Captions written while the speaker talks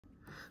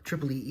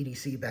Triple E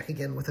EDC back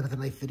again with another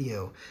knife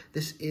video.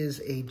 This is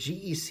a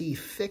GEC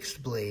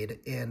fixed blade,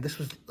 and this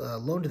was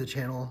loaned to the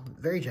channel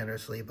very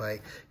generously by a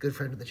good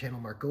friend of the channel,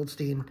 Mark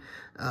Goldstein.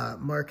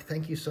 Mark,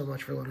 thank you so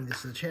much for loaning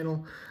this to the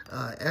channel.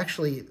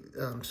 Actually,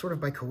 sort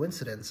of by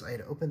coincidence, I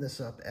had opened this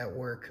up at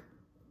work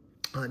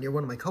near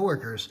one of my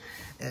coworkers,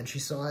 and she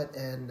saw it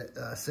and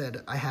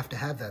said, I have to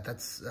have that.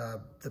 That's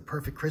the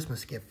perfect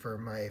Christmas gift for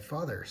my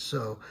father.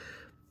 So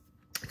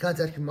I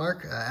contacted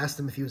Mark, asked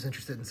him if he was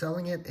interested in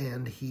selling it,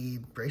 and he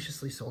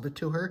graciously sold it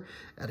to her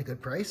at a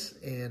good price.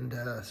 And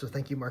so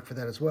thank you, Mark, for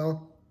that as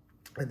well.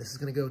 And this is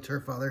going to go to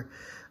her father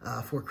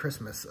for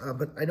Christmas.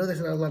 But I know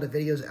there's not a lot of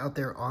videos out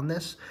there on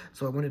this,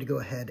 so I wanted to go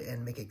ahead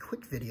and make a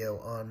quick video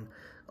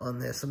on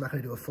this. I'm not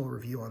going to do a full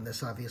review on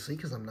this, obviously,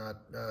 because I'm not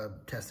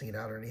testing it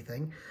out or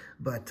anything.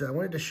 But I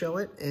wanted to show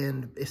it,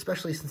 and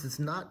especially since it's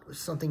not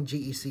something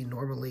GEC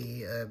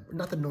normally,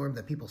 not the norm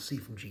that people see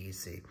from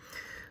GEC.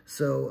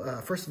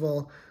 So first of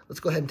all, let's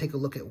go ahead and take a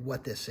look at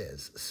what this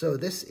is. So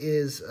this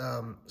is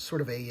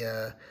sort of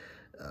a,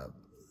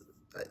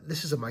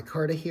 this is a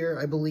micarta here,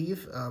 I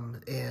believe,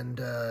 and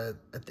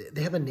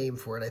they have a name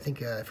for it. I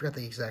think, I forgot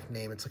the exact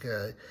name. It's like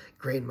a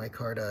grain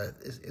micarta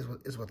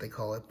is what they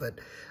call it, but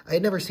I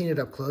had never seen it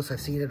up close. I've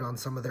seen it on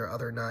some of their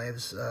other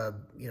knives,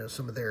 you know,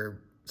 some of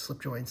their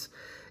slip joints,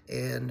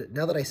 and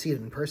now that I see it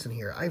in person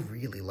here, I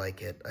really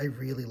like it. I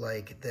really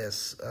like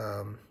this,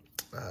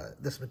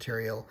 this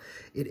material.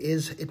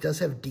 It does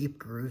have deep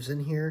grooves in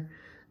here,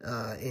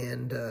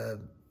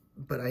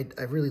 but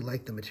I really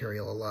like the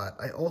material a lot.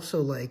 I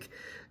also like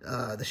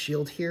the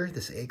shield here,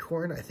 this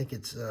acorn. I think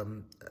it's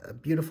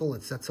beautiful.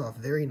 It sets off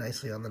very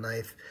nicely on the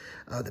knife.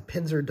 The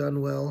pins are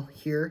done well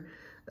here,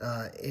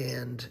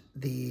 and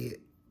the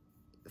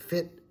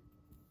fit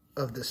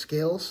of the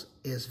scales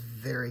is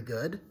very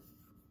good,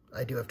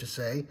 I do have to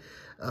say.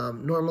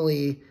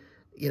 Normally,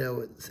 you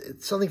know,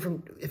 it's something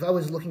from, if I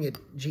was looking at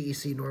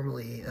GEC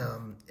normally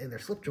in their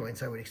slip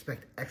joints, I would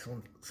expect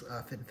excellent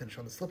fit and finish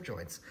on the slip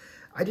joints.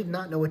 I did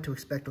not know what to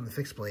expect on the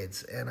fixed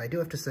blades, and I do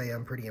have to say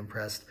I'm pretty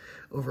impressed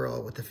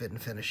overall with the fit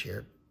and finish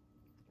here.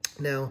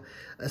 Now,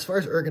 as far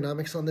as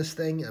ergonomics on this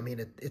thing, I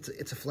mean,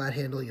 it's a flat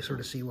handle. You sort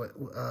of see what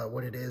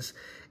it is.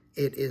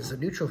 It is a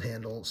neutral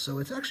handle, so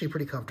it's actually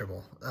pretty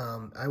comfortable.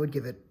 I would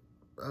give it,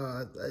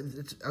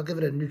 I'll give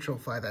it a neutral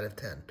 5 out of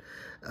 10.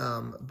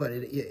 But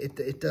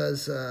it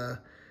does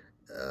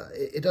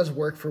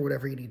work for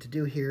whatever you need to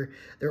do here.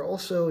 There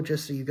also,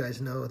 just so you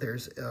guys know,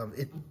 there's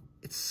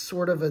it's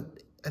sort of a,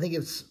 I think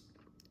it's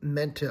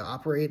meant to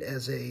operate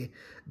as a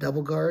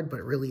double guard,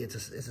 but really it's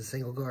a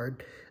single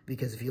guard,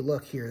 because if you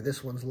look here,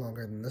 this one's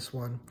longer than this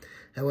one.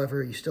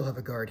 However, you still have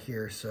a guard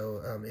here,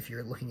 so if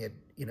you're looking at,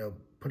 you know,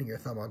 putting your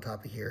thumb on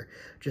top of here,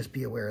 just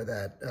be aware of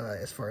that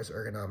as far as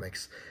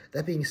ergonomics.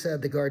 That being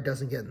said, the guard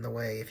doesn't get in the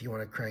way if you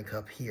want to crank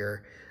up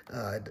here.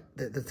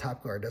 The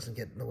top guard doesn't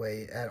get in the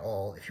way at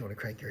all if you want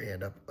to crank your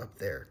hand up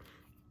there.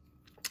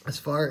 As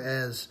far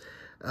as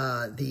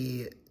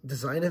the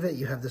design of it,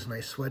 you have this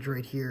nice swedge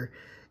right here,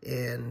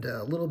 and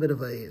a little bit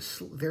of a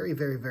very,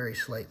 very, very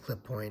slight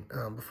clip point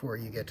before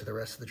you get to the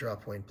rest of the draw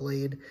point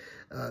blade.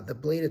 The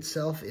blade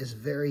itself is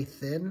very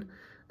thin.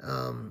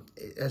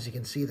 As you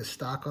can see, the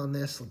stock on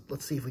this,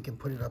 let's see if we can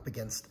put it up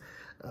against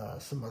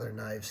some other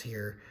knives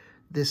here.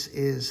 This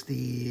is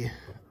the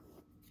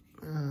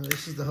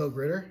Hogue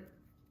Ritter.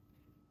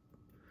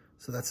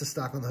 So that's the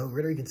stock on the Hogue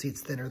Ritter. You can see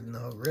it's thinner than the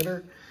Hogue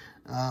Ritter.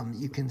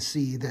 You can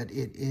see that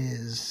it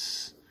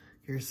is,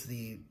 here's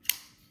the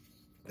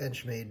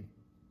Benchmade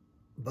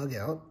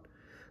Bugout.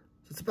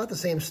 So it's about the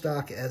same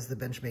stock as the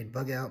Benchmade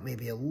Bugout,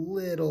 maybe a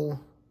little,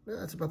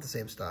 no, it's about the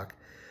same stock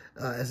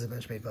as the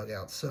Benchmade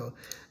Bugout. So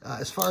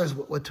as far as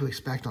what to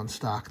expect on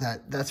stock,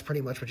 that's pretty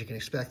much what you can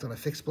expect on a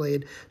fixed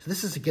blade. So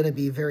this is going to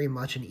be very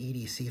much an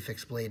EDC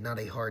fixed blade, not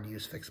a hard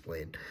use fixed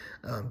blade,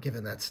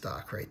 given that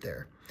stock right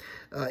there.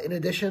 In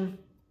addition,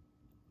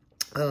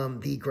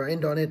 the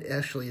grind on it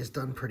actually is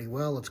done pretty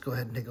well. Let's go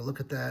ahead and take a look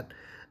at that.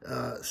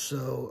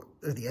 So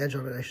the edge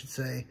on it, I should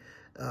say,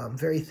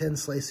 very thin,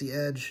 slicey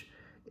edge,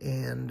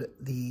 and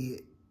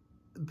the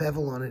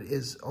bevel on it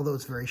is, although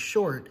it's very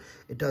short,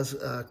 it does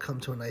come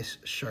to a nice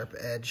sharp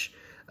edge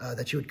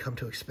that you would come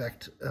to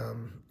expect,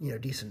 you know,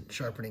 decent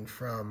sharpening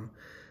from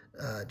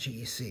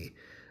GEC.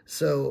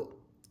 So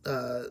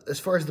as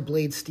far as the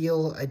blade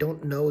steel, I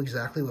don't know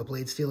exactly what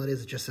blade steel it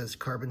is. It just says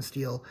carbon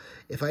steel.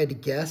 If I had to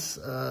guess,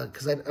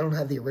 because I don't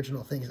have the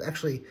original things.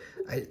 Actually,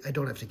 I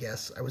don't have to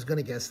guess. I was going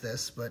to guess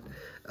this, but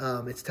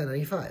it's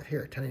 1095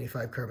 here,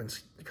 1095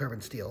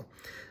 carbon steel.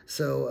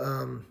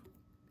 So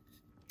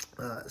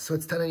so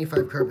it's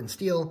 1095 carbon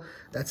steel.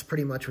 That's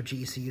pretty much what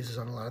GEC uses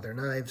on a lot of their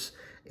knives.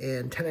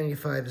 And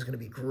 1095 is going to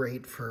be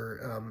great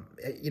for,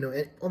 you know,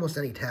 almost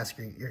any task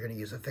you're going to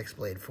use a fixed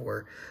blade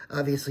for.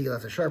 Obviously, you'll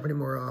have to sharpen it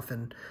more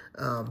often,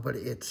 but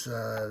it's,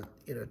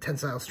 you know,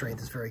 tensile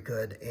strength is very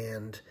good.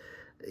 And,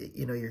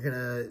 you know, you're going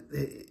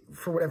to,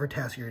 for whatever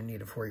task you're going to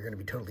need it for, you're going to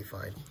be totally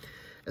fine.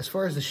 As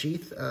far as the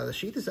sheath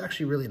is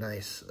actually really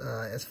nice.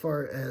 As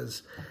far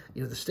as,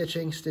 you know, the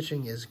stitching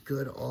is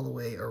good all the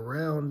way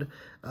around.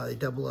 They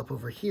double up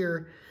over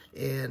here,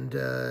 and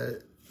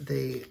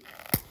they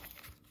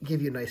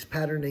give you nice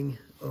patterning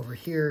over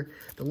here.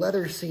 The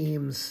leather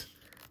seems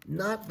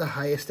not the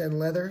highest end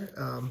leather,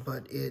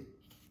 but it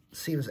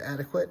seems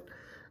adequate.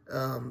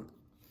 Let's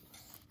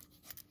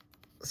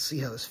see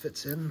how this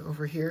fits in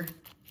over here.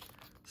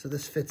 So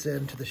this fits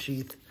into the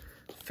sheath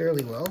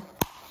fairly well.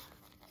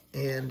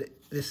 And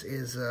this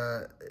is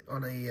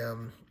on a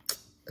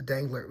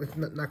dangler,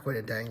 not quite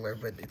a dangler,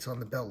 but it's on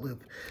the belt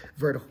loop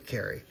vertical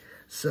carry.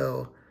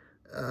 So,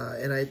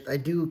 and I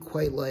do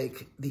quite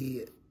like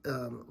the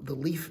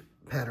leaf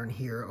pattern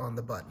here on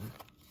the button.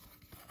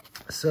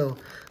 So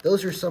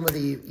those are some of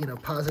the,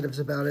 positives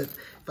about it.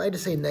 If I had to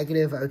say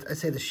negative, I'd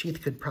say the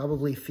sheath could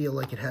probably feel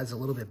like it has a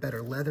little bit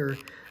better leather.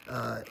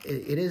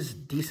 It is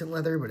decent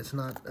leather, but it's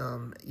not,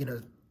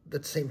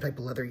 the same type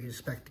of leather you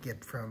expect to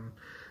get from,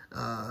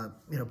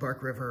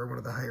 Bark River or one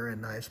of the higher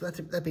end knives.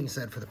 But that being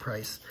said, for the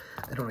price,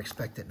 I don't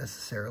expect it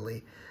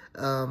necessarily.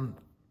 The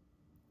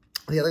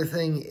other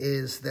thing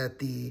is that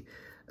the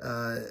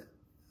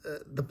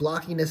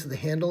blockiness of the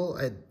handle,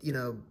 I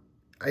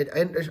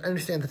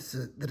understand that's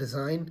the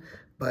design,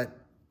 but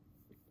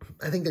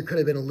I think there could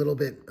have been a little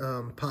bit,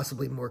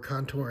 possibly more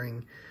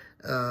contouring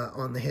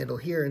on the handle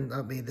here and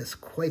not made this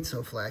quite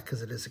so flat,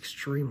 because it is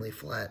extremely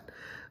flat.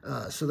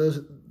 So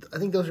I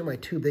think those are my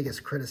two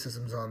biggest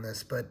criticisms on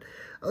this. But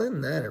other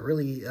than that, it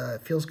really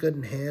feels good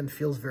in hand,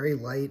 feels very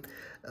light,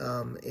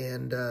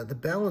 and the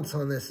balance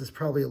on this is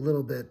probably a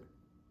little bit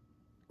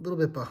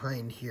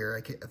behind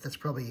here. That's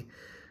probably,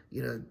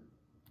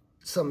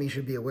 something you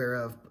should be aware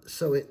of.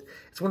 So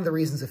it's one of the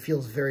reasons it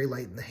feels very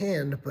light in the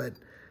hand, but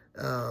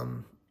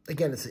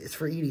again, it's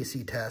for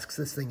EDC tasks.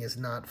 This thing is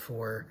not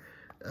for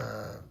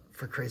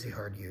crazy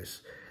hard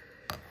use.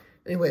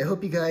 Anyway, I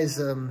hope you guys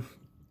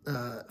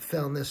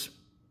found this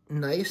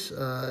nice,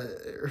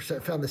 or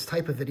found this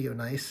type of video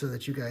nice, so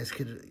that you guys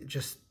could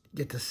just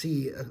get to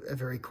see a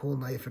very cool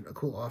knife and a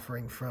cool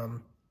offering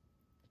from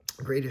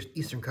Great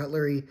Eastern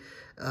Cutlery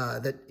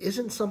that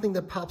isn't something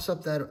that pops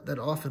up that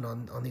often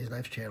on these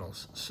knife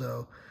channels.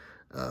 So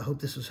hope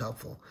this was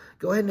helpful.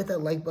 Go ahead and hit that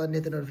like button,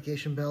 hit the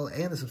notification bell,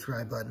 and the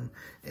subscribe button,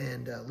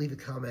 and leave a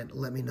comment.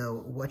 Let me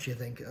know what you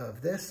think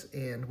of this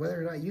and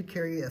whether or not you'd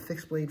carry a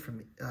fixed blade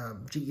from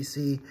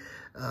GEC.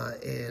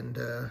 And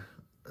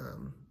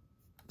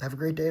have a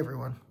great day,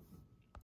 everyone.